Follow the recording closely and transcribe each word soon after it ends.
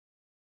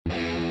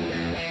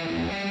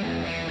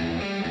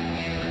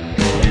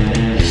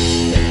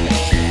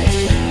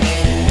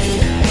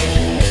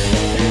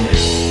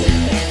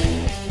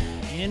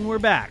we're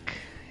back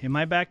in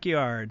my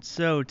backyard.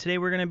 So today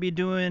we're going to be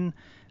doing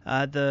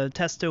the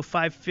Testo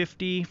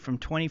 550 from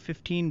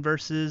 2015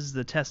 versus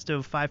the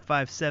Testo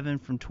 557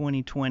 from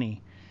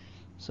 2020.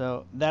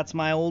 So that's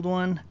my old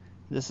one.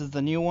 This is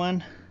the new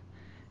one.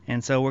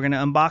 And so we're going to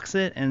unbox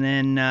it, and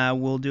then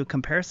we'll do a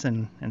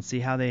comparison and see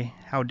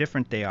how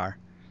different they are.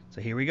 So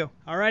here we go.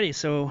 Alrighty,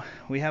 so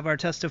we have our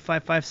Testo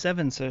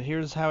 557. So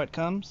here's how it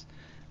comes.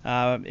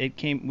 It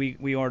came.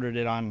 We ordered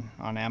it on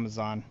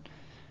Amazon.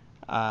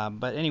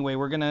 But anyway,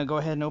 we're gonna go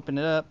ahead and open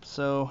it up.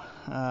 So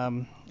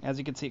as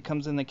you can see, it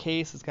comes in the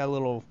case. It's got a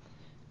little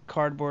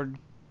cardboard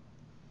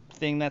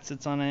thing that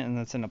sits on it, and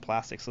that's in the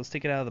plastic. So let's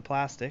take it out of the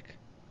plastic.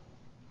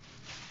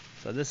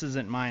 So this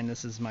isn't mine.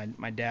 This is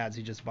my dad's.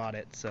 He just bought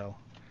it. So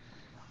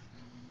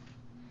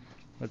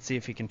let's see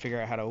if he can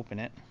figure out how to open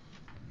it.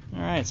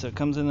 All right. So it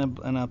comes in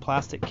a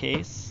plastic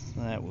case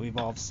that we've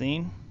all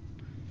seen.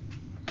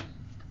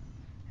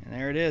 And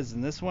there it is.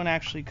 And this one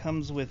actually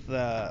comes with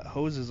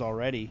hoses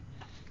already.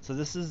 So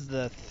this is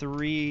the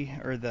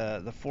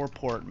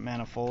 4-port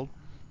manifold.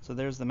 So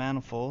there's the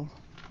manifold.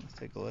 Let's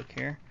take a look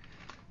here.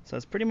 So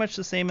it's pretty much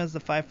the same as the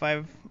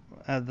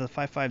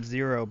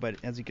 550, but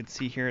as you can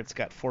see here, it's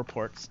got 4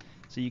 ports.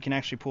 So you can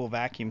actually pull a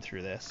vacuum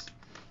through this.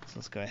 So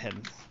let's go ahead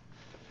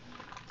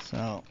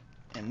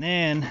and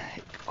then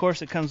of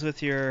course it comes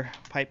with your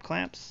pipe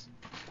clamps.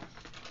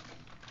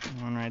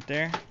 One right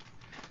there.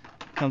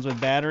 Comes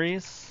with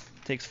batteries.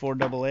 Takes 4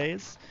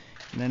 AA's.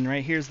 And then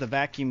right here's the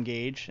vacuum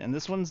gauge, and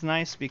this one's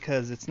nice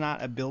because it's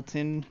not a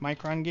built-in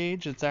micron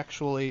gauge. It's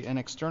actually an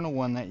external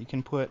one that you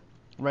can put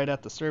right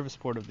at the service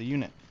port of the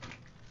unit.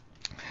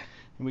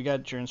 And we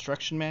got your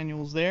instruction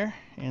manuals there,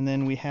 and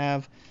then we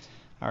have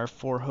our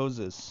 4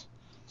 hoses.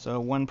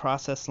 So 1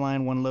 process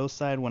line, 1 low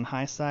side, 1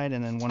 high side,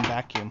 and then 1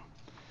 vacuum.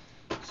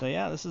 So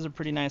yeah, this is a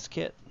pretty nice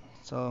kit.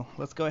 So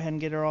let's go ahead and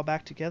get it all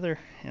back together,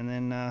 and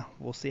then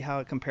we'll see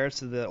how it compares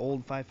to the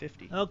old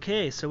 550.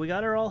 Okay, so we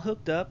got her all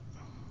hooked up.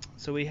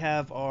 So we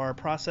have our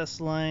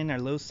process line, our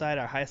low side,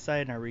 our high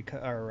side, and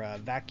our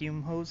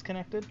vacuum hose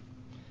connected.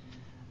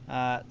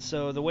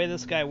 So the way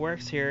this guy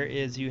works here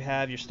is you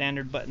have your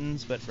standard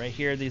buttons, but right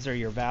here these are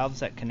your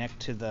valves that connect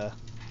to the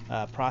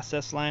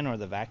process line or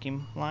the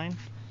vacuum line.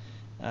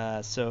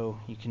 So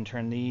you can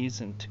turn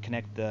these and to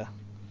connect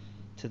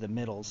to the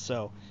middles.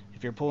 So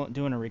if you're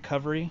doing a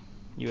recovery,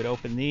 you would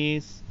open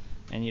these,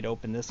 and you'd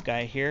open this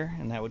guy here,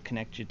 and that would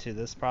connect you to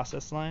this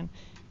process line.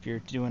 If you're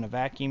doing a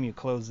vacuum, you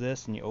close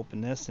this and you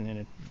open this, and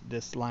then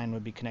this line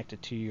would be connected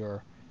to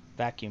your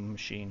vacuum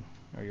machine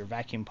or your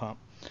vacuum pump.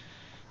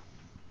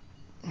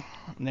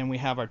 And then we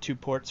have our 2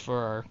 ports for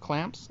our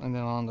clamps, and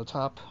then on the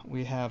top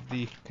we have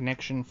the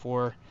connection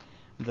for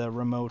the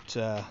remote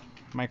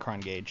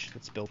micron gauge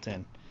that's built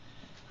in.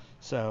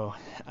 So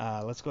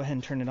let's go ahead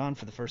and turn it on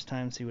for the first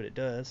time and see what it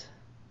does.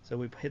 So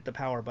we hit the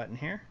power button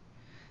here.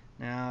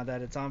 Now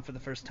that it's on for the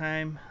first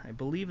time, I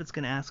believe it's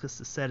going to ask us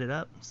to set it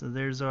up. So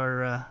there's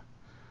our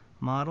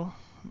model.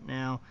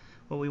 Now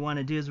what we want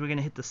to do is we're going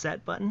to hit the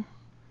set button,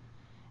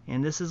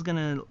 and this is going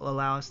to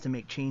allow us to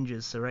make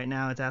changes. So right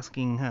now it's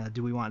asking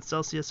do we want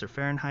Celsius or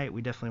Fahrenheit.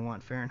 We definitely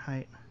want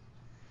Fahrenheit.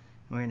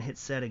 We're going to hit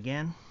set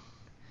again.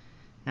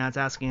 Now it's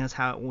asking us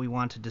how we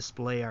want to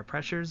display our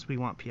pressures. We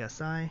want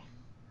PSI,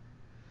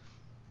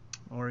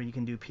 or you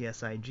can do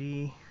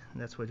PSIG.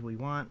 That's what we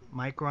want.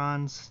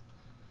 Microns.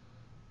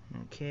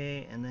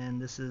 Okay, and then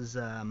this is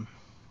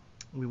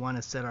we want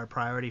to set our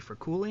priority for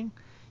cooling.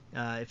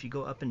 If you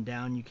go up and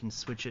down, you can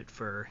switch it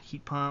for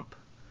heat pump,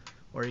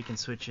 or you can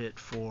switch it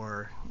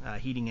for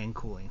heating and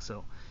cooling.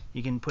 So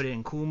you can put it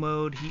in cool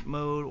mode, heat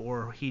mode,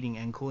 or heating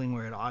and cooling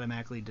where it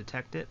automatically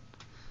detect it.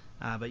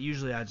 But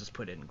usually I just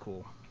put it in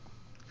cool.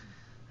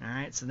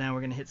 Alright, so now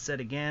we're going to hit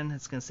set again.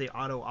 It's going to say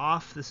auto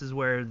off. This is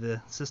where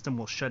the system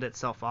will shut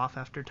itself off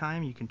after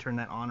time. You can turn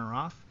that on or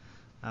off.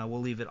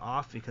 We'll leave it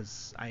off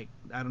because I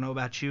don't know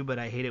about you, but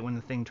I hate it when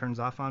the thing turns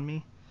off on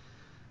me.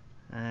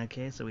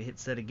 Okay, so we hit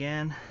set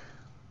again.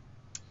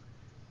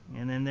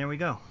 And then there we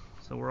go.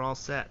 So we're all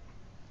set.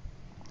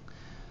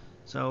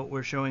 So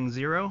we're showing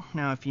 0.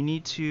 Now if you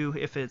need to,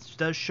 if it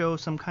does show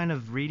some kind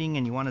of reading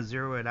and you want to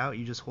zero it out,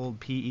 you just hold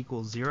P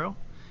equals 0,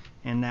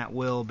 and that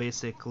will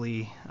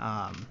basically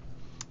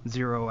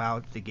zero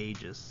out the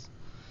gauges.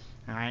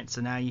 Alright,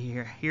 so now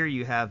here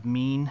you have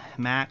mean,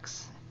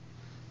 max,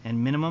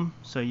 and minimum.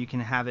 So you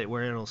can have it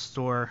where it'll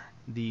store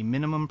the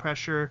minimum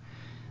pressure,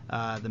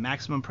 the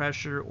maximum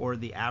pressure, or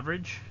the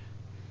average.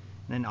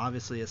 And then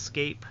obviously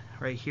escape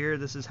right here.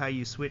 This is how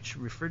you switch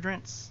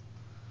refrigerants.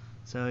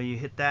 So you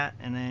hit that,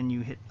 and then you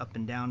hit up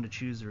and down to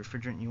choose the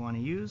refrigerant you want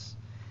to use.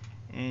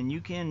 And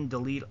you can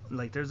delete,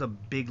 like there's a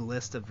big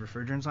list of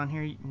refrigerants on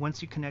here.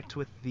 Once you connect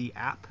with the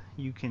app,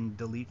 you can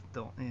delete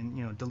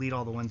delete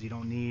all the ones you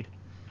don't need,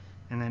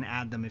 and then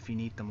add them if you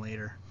need them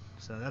later.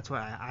 So that's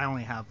why I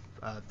only have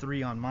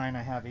 3 on mine.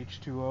 I have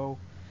H2O,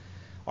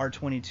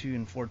 R22,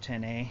 and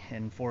 410A,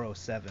 and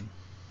 407.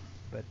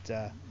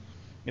 But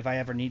if I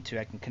ever need to,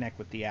 I can connect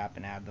with the app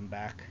and add them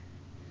back.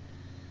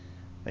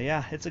 But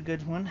yeah, it's a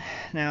good one.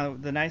 Now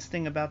the nice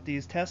thing about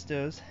these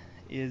Testos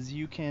is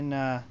you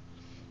can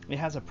it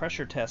has a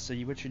pressure test. So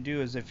what you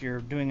do is, if you're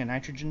doing a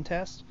nitrogen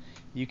test,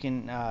 you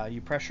can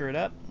you pressure it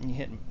up and you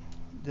hit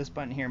this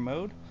button here,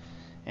 mode,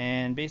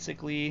 and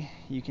basically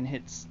you can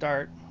hit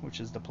start, which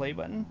is the play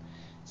button.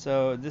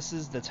 So this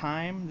is the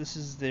time, this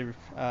is the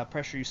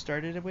pressure you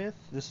started it with,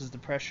 this is the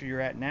pressure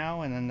you're at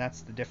now, and then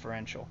that's the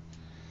differential.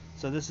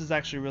 So this is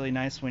actually really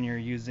nice when you're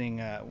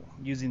using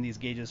these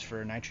gauges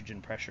for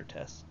nitrogen pressure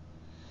tests.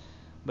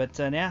 But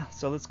yeah,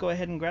 so let's go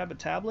ahead and grab a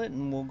tablet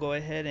and we'll go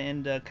ahead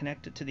and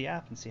connect it to the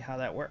app and see how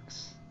that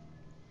works.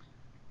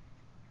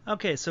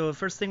 Okay, so the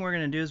first thing we're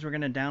going to do is we're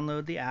going to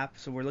download the app.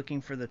 So we're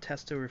looking for the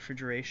Testo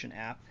Refrigeration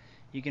app.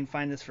 You can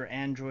find this for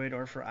Android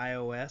or for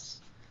iOS.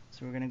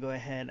 So we're going to go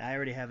ahead, I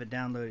already have it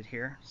downloaded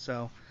here.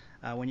 So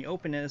when you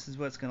open it, this is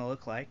what it's going to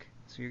look like.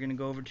 So you're going to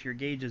go over to your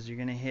gauges, you're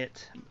going to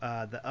hit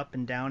the up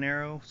and down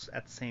arrows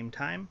at the same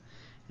time.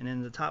 And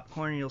in the top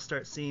corner you'll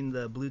start seeing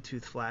the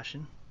Bluetooth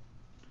flashing.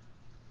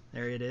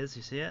 There it is,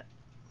 you see it?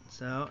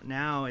 So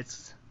now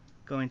it's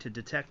going to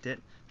detect it.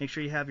 Make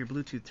sure you have your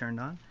Bluetooth turned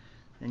on.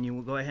 Then you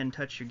will go ahead and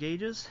touch your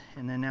gauges,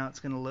 and then now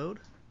it's going to load.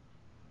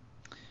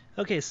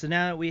 Okay, so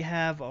now that we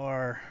have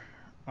our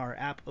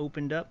app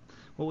opened up,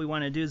 what we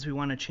want to do is we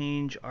want to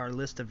change our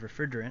list of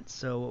refrigerants.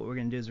 So what we're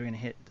going to do is we're going to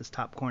hit this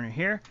top corner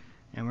here,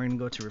 and we're going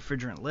to go to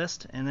refrigerant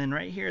list, and then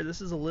right here,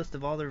 this is a list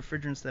of all the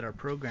refrigerants that are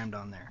programmed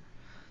on there.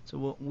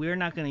 So we're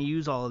not going to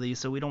use all of these,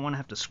 so we don't want to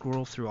have to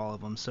scroll through all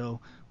of them. So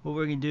what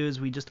we're going to do is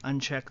we just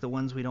uncheck the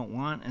ones we don't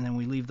want, and then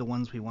we leave the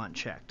ones we want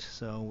checked.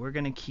 So we're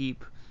going to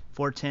keep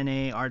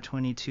 410A,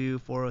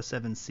 R22,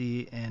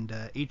 407C, and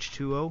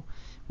H2O.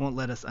 Won't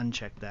let us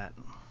uncheck that.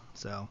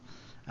 So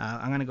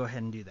I'm going to go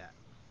ahead and do that.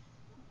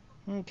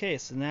 Okay,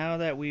 so now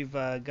that we've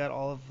got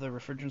all of the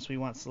refrigerants we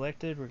want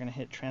selected, we're going to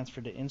hit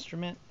transfer to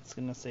instrument. It's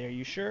going to say, are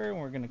you sure? And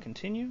we're going to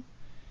continue.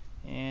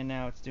 And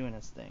now it's doing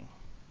its thing.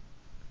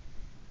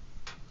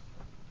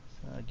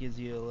 So it gives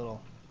you a little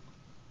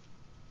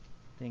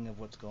thing of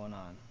what's going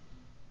on.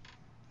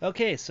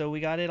 Okay, so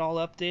we got it all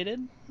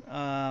updated.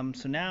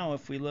 So now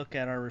if we look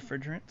at our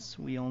refrigerants,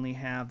 we only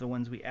have the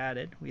ones we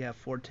added. We have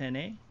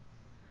 410A,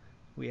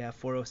 we have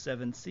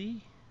 407C,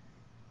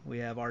 we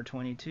have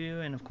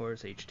R22, and of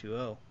course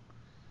H2O.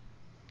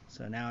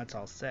 So now it's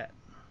all set.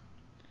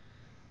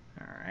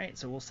 Alright,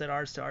 so we'll set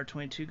ours to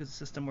R22 because the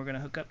system we're going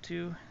to hook up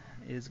to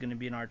is going to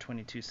be an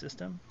R22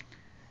 system.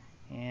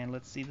 And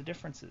let's see the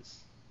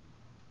differences.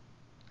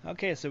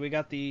 Okay, so we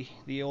got the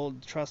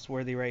old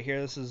trustworthy right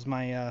here. This is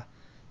my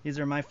these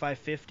are my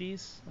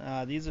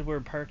 550s. These were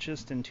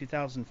purchased in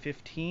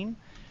 2015.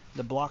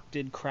 The block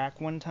did crack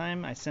one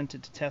time. I sent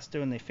it to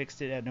Testo and they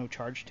fixed it at no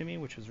charge to me,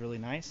 which was really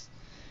nice.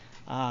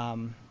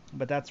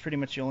 But that's pretty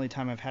much the only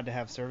time I've had to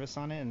have service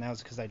on it, and that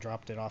was because I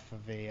dropped it off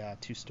of a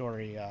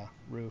two-story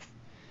roof.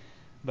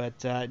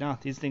 But no,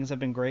 these things have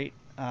been great.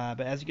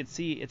 But as you can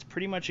see, it's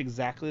pretty much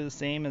exactly the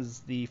same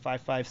as the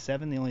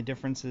 557. The only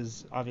difference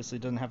is obviously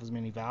it doesn't have as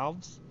many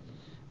valves,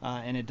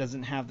 and it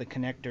doesn't have the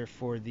connector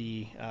for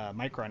the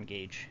micron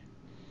gauge.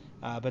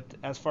 But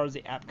as far as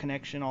the app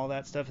connection, all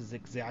that stuff is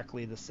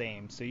exactly the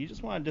same. So you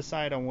just want to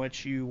decide on what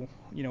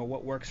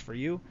what works for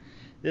you.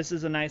 This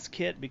is a nice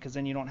kit because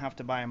then you don't have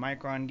to buy a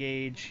micron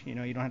gauge. You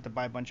don't have to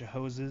buy a bunch of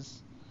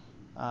hoses.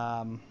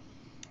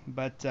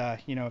 But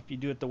if you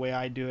do it the way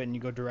I do it and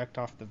you go direct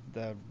off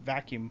the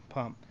vacuum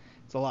pump,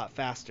 it's a lot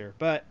faster.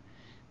 But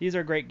these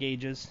are great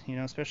gauges,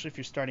 especially if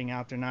you're starting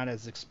out. They're not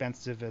as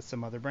expensive as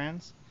some other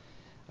brands.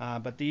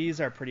 But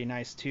these are pretty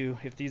nice too.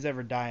 If these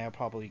ever die, I'm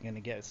probably going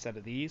to get a set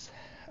of these.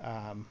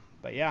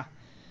 But yeah,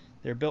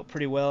 they're built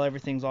pretty well.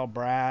 Everything's all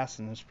brass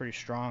and it's pretty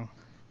strong.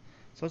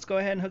 So let's go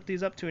ahead and hook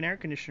these up to an air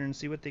conditioner and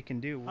see what they can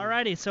do.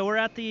 Alrighty, so we're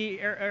at the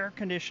air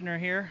conditioner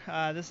here.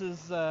 This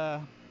is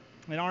an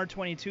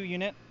R22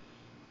 unit.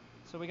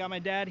 So we got my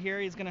dad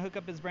here. He's going to hook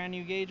up his brand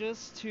new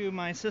gauges to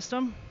my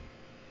system,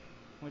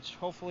 which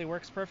hopefully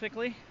works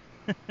perfectly.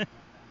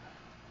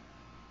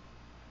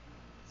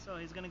 So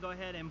he's going to go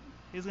ahead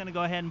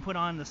and put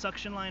on the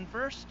suction line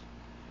first.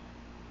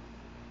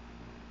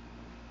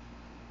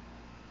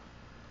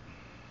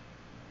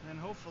 And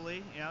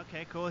hopefully, yeah,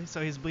 okay, cool.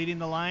 So he's bleeding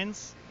the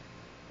lines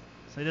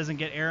so he doesn't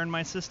get air in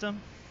my system.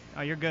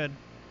 Oh, you're good.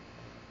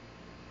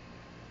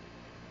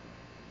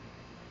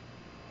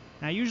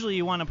 Now usually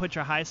you want to put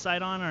your high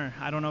side on, or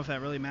I don't know if that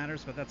really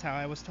matters, but that's how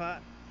I was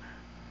taught.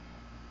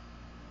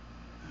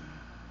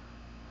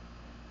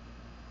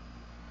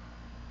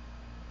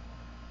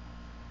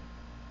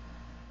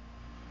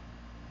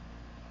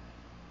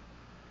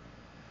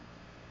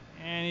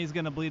 And he's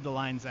going to bleed the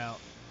lines out.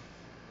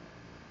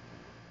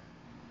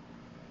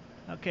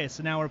 Okay,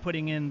 so now we're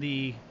putting in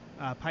the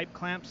pipe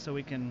clamps so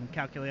we can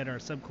calculate our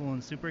subcool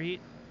and superheat.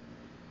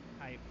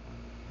 Pipe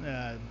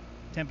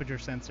temperature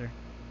sensor.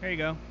 There you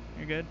go.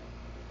 You're good.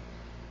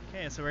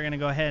 Okay, so we're going to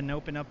go ahead and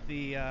open up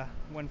the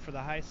one for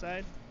the high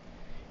side.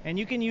 And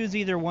you can use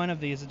either one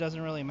of these. It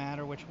doesn't really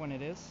matter which one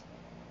it is.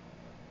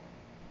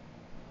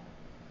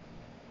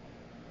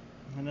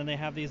 And then they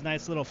have these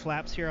nice little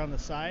flaps here on the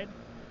side.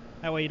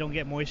 That way you don't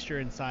get moisture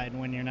inside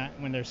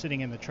when they're sitting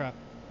in the truck.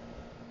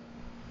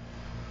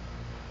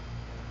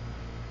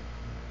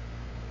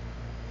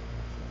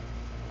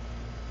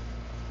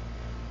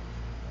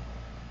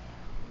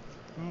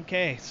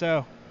 Okay,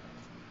 so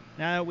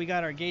now that we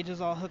got our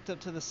gauges all hooked up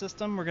to the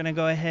system, we're going to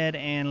go ahead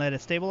and let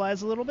it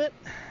stabilize a little bit.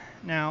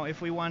 Now,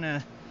 if we want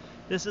to,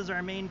 this is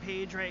our main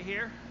page right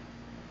here.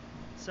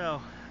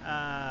 So,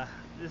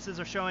 this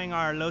is showing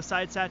our low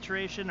side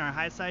saturation, our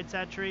high side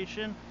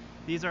saturation.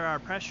 These are our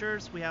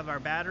pressures. We have our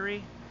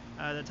battery,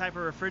 the type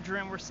of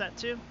refrigerant we're set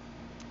to. And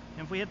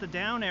if we hit the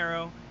down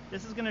arrow,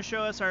 this is going to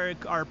show us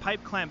our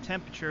pipe clamp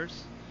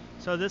temperatures.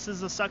 So this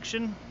is the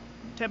suction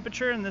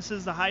temperature, and this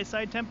is the high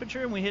side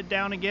temperature, and we hit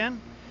down again.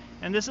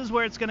 And this is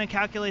where it's going to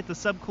calculate the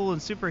subcool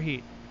and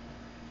superheat.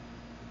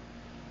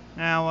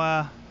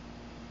 Now,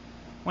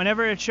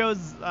 whenever it shows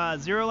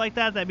 0 like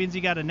that, that means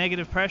you got a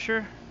negative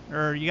pressure,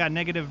 or you got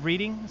negative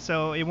reading,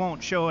 so it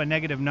won't show a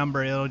negative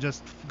number, it'll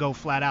just go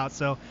flat out.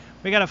 So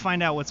we got to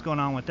find out what's going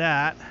on with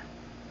that.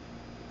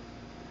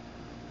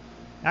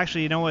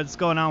 Actually, you know what's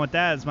going on with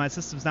that is my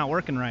system's not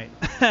working right.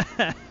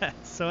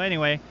 So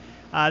anyway,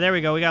 there we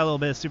go, we got a little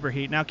bit of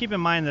superheat. Now keep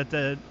in mind that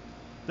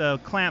the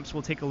clamps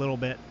will take a little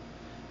bit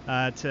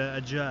to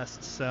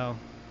adjust, so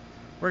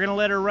we're gonna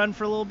let her run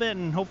for a little bit,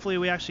 and hopefully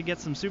we actually get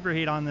some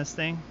superheat on this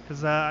thing,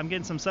 because I'm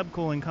getting some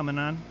subcooling coming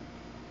on.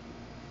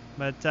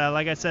 But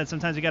like I said,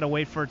 sometimes you gotta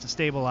wait for it to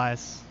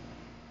stabilize.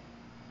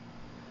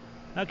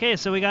 Okay,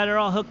 so we got her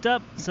all hooked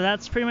up, so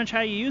that's pretty much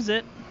how you use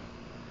it.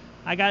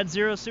 I got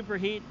 0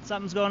 superheat.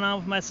 Something's going on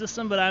with my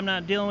system, but I'm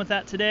not dealing with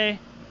that today.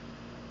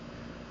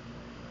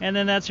 And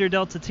then that's your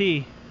delta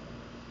T.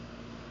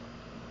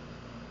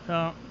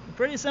 So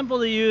pretty simple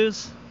to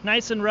use,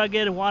 nice and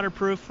rugged,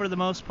 waterproof for the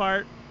most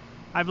part.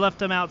 I've left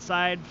them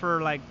outside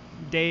for like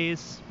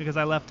days because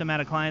I left them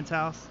at a client's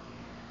house.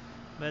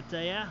 But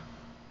yeah.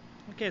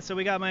 Okay, so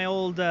we got my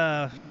old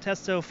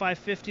Testo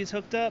 550s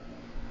hooked up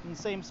in the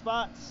same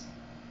spots,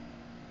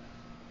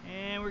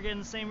 and we're getting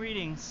the same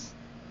readings.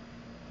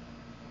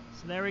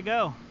 So there we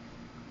go.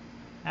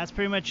 That's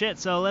pretty much it.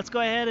 So let's go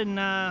ahead and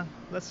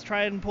let's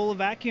try and pull a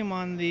vacuum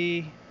on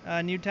the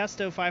new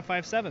Testo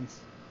 557s.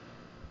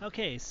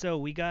 Okay, so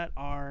we got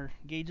our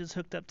gauges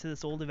hooked up to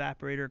this old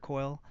evaporator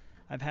coil.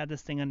 I've had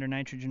this thing under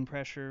nitrogen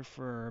pressure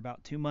for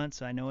about 2 months,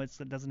 so I know it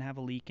doesn't have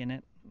a leak in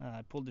it.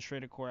 I pulled the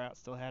Schrader core out,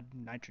 still had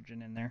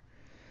nitrogen in there.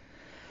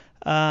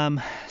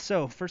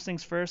 So first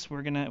things first,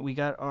 we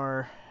got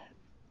our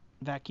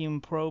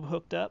vacuum probe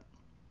hooked up.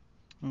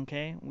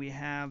 Okay, we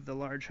have the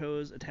large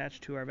hose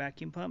attached to our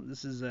vacuum pump.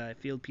 This is a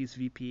Fieldpiece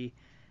VP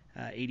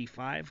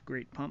 85,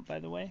 great pump by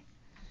the way.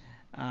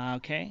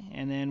 Okay,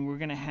 and then we're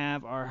going to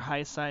have our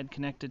high side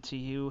connected to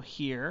you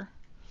here.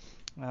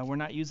 We're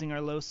not using our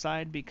low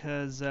side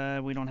because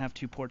we don't have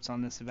 2 ports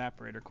on this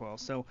evaporator coil.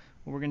 So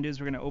what we're going to do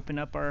is we're going to open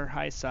up our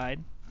high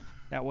side.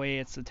 That way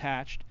it's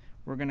attached.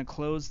 We're going to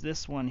close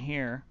this one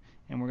here,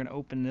 and we're going to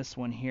open this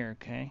one here.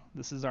 Okay,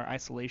 this is our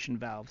isolation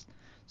valves.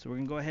 So we're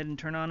going to go ahead and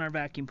turn on our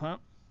vacuum pump.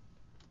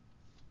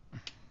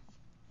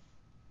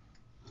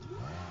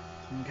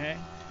 Okay,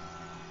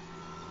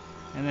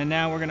 and then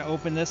now we're going to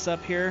open this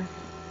up here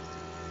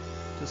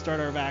to start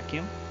our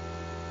vacuum.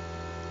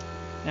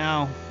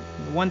 Now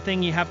the one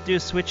thing you have to do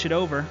is switch it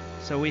over.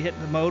 So we hit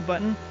the mode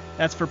button,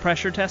 that's for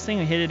pressure testing.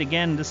 We hit it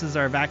again, this is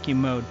our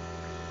vacuum mode.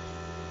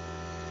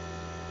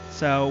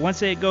 So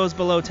once it goes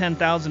below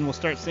 10,000, we'll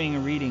start seeing a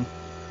reading.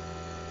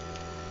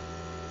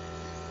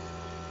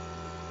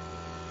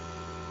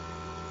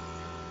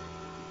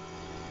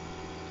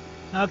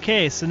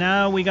 Okay, so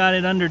now we got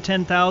it under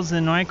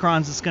 10,000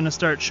 microns. It's going to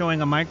start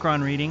showing a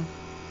micron reading,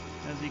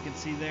 as you can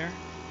see there.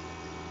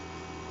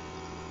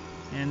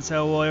 And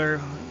so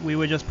we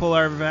would just pull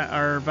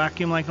our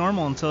vacuum like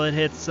normal until it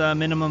hits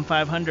minimum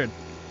 500.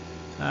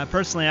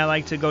 Personally, I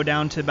like to go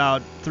down to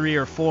about 3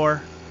 or 4,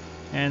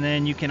 and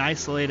then you can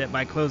isolate it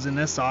by closing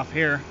this off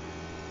here.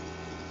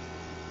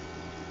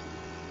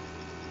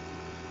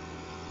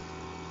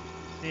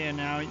 Yeah,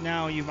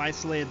 now you've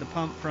isolated the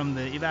pump from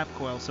the evap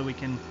coil, so we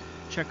can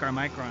check our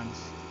microns.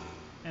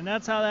 And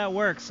that's how that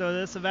works. So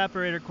this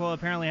evaporator coil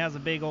apparently has a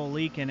big old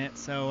leak in it,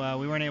 so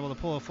we weren't able to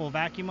pull a full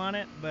vacuum on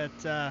it, but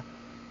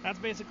that's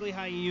basically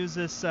how you use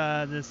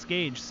this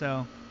gauge.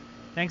 So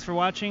thanks for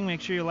watching. Make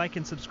sure you like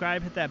and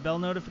subscribe, hit that bell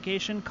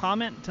notification,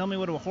 comment, tell me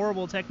what a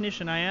horrible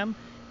technician I am,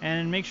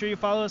 and make sure you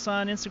follow us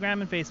on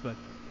Instagram and Facebook.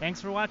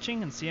 Thanks for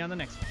watching, and see you on the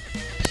next one.